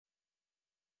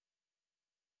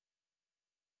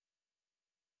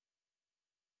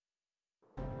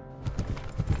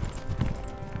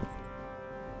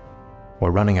We're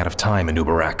running out of time,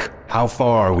 Anubarak. How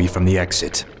far are we from the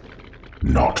exit?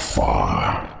 Not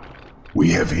far. We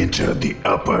have entered the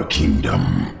Upper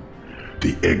Kingdom.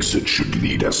 The exit should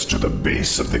lead us to the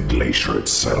base of the glacier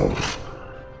itself.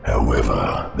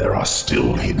 However, there are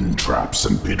still hidden traps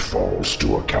and pitfalls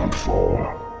to account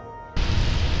for.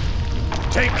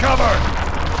 Take cover!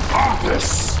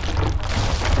 Arthas!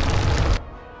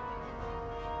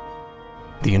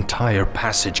 The entire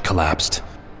passage collapsed.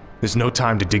 There's no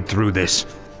time to dig through this.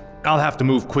 I'll have to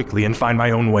move quickly and find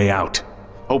my own way out.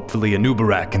 Hopefully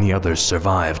Anubarak and the others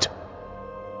survived.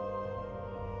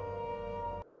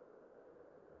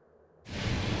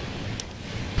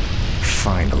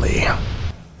 Finally.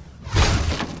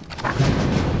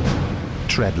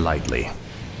 Tread lightly.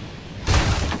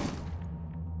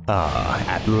 Ah,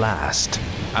 at last.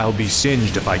 I'll be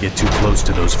singed if I get too close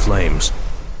to those flames.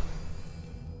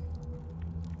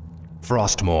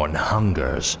 Frostmourne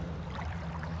hungers.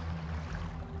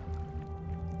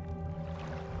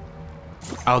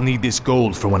 I'll need this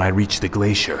gold for when I reach the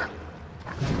glacier.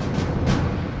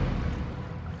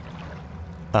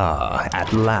 Ah,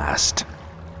 at last.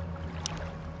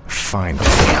 Finally.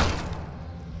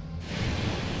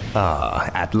 Ah,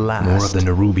 at last. More of the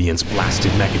Nerubians'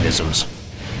 blasted mechanisms.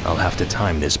 I'll have to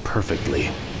time this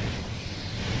perfectly.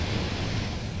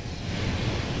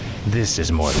 This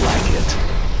is more like it.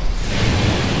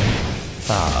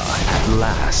 Ah, at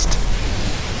last.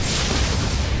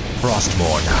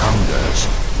 Frostmourne hungers.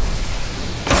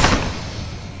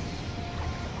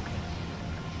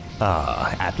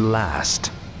 Ah, at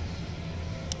last.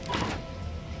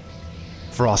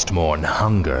 Frostmourne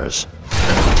hungers.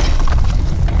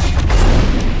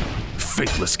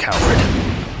 Faithless coward.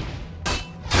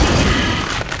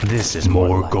 This is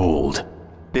more gold.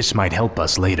 This might help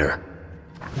us later.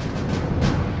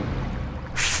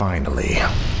 Finally.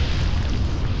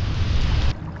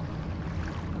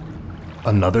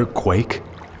 Another quake?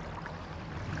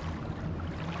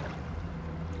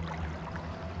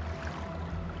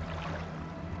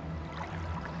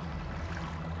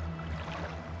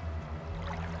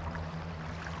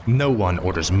 No one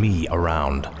orders me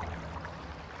around.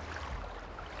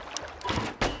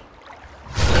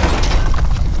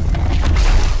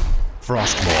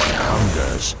 Frostmourne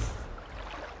hungers.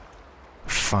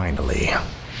 Finally.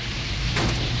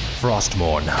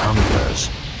 Frostmourne hungers.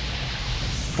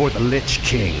 For the Lich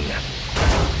King.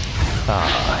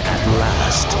 Ah, at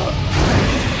last.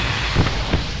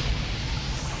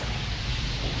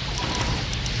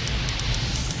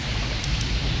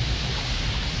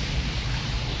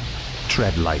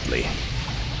 Tread lightly.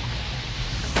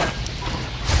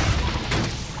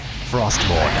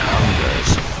 Frostmourne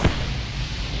hungers.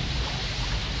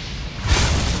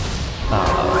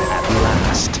 Ah, at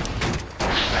last.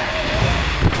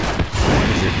 What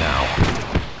is it now?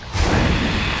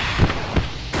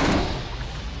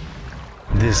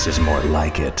 This is more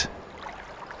like it.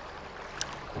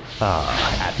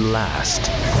 Ah, at last.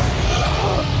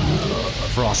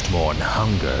 Frostmourne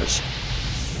hungers.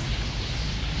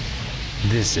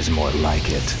 This is more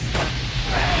like it.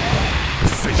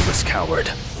 Faithless coward.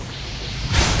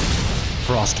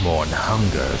 Frostmourne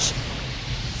hungers.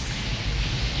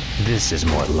 This is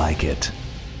more like it.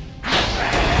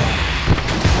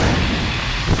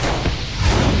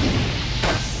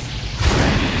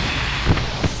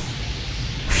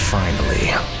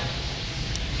 Finally.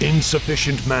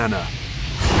 Insufficient mana.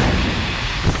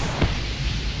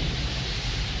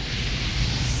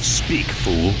 Speak,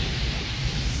 fool.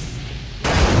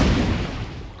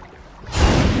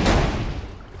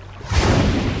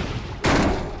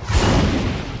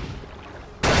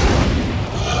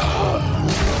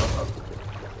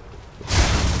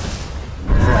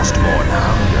 Frostmourne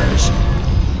hungers.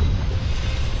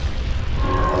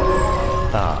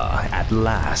 Ah, at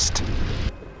last.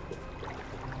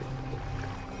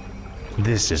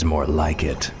 This is more like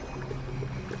it.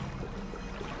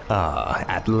 Ah,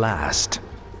 at last.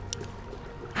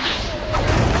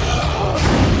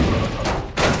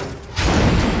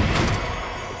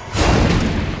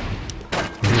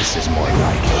 This is more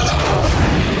like it.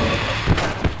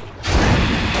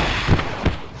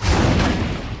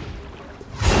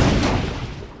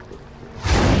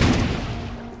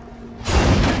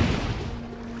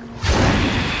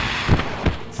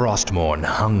 Frostmourne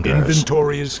hungers.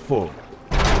 Inventory is full.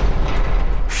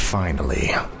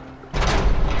 Finally.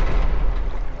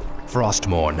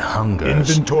 Frostmourne hungers.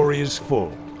 Inventory is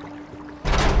full.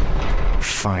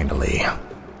 Finally.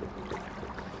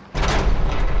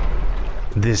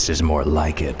 This is more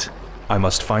like it. I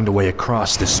must find a way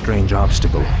across this strange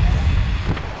obstacle.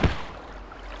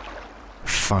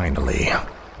 Finally.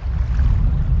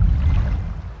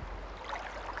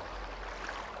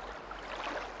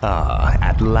 Ah,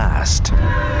 at last.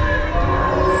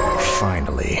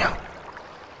 Finally.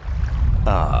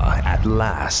 Ah, at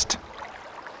last.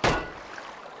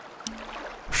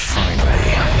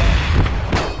 Finally.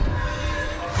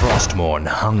 Frostmourne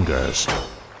hungers.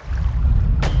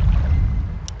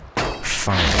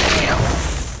 Finally.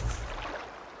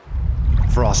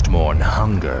 Frostmourne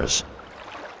hungers.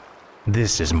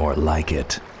 This is more like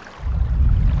it.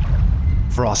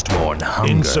 Frostmourne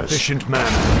hungers. Insufficient mana.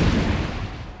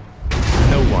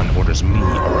 No one orders me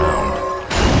around.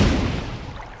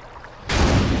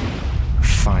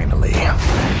 Finally.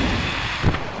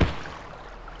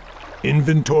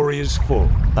 Inventory is full.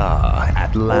 Ah,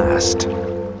 at last.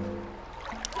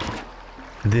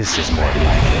 This is more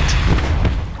like it.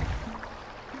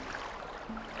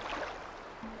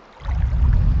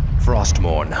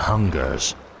 Frostmourne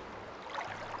hungers.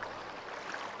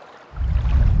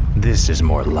 This is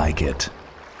more like it.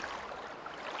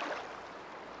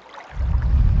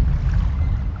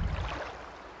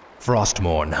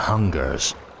 Frostmourne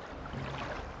hungers.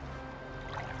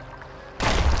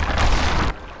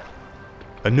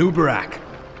 Anubarak,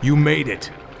 you made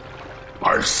it.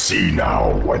 I see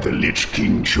now why the Lich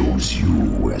King chose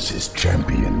you as his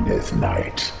champion, Death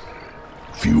Knight.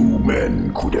 Few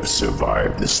men could have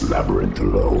survived this labyrinth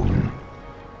alone.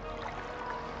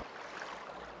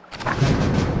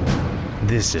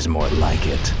 This is more like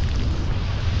it.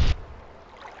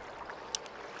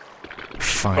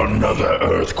 Finally. Another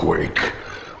earthquake.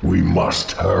 We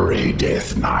must hurry,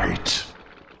 Death Knight.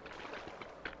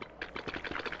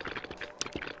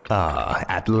 Ah,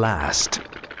 at last.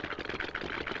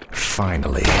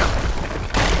 Finally.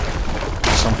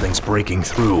 Something's breaking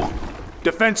through.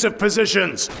 Defensive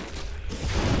positions!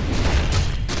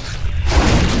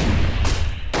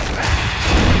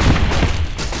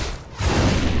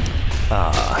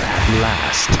 Ah, at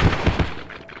last.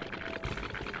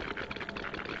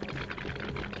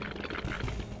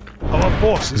 Our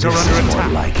forces are This under is more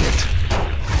attack. like it.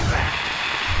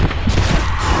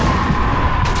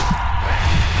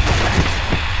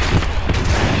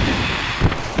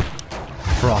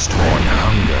 Frostmourne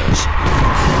hungers.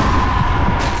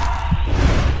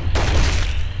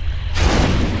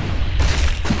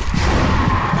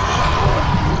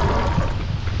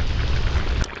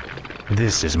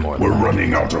 This is more We're like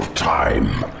running out of time.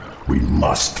 We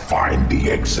must find the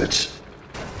exit.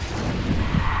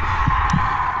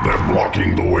 They're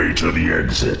blocking the way to the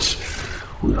exit.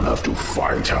 We'll have to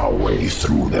fight our way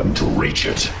through them to reach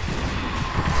it.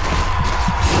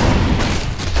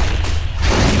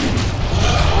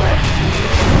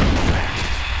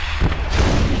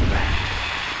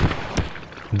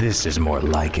 This is more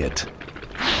like it.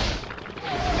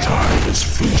 Time is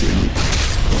fleeting.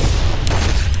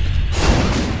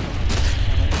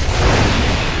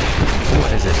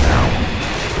 What is it now?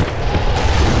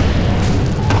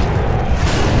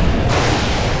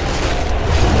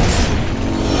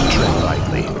 Tread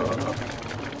lightly.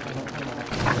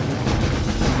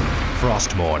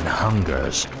 Frostmourne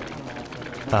hungers.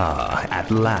 Ah,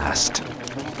 at last.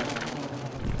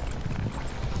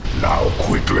 Now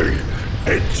quickly,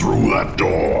 head through that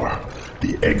door.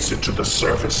 The exit to the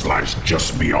surface lies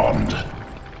just beyond.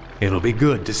 It'll be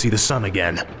good to see the sun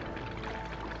again.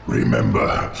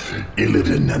 Remember,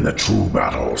 Illidan and the true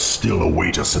battle still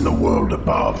await us in the world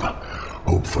above.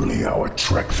 Hopefully our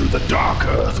trek through the Dark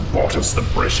Earth bought us the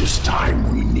precious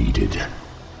time we needed.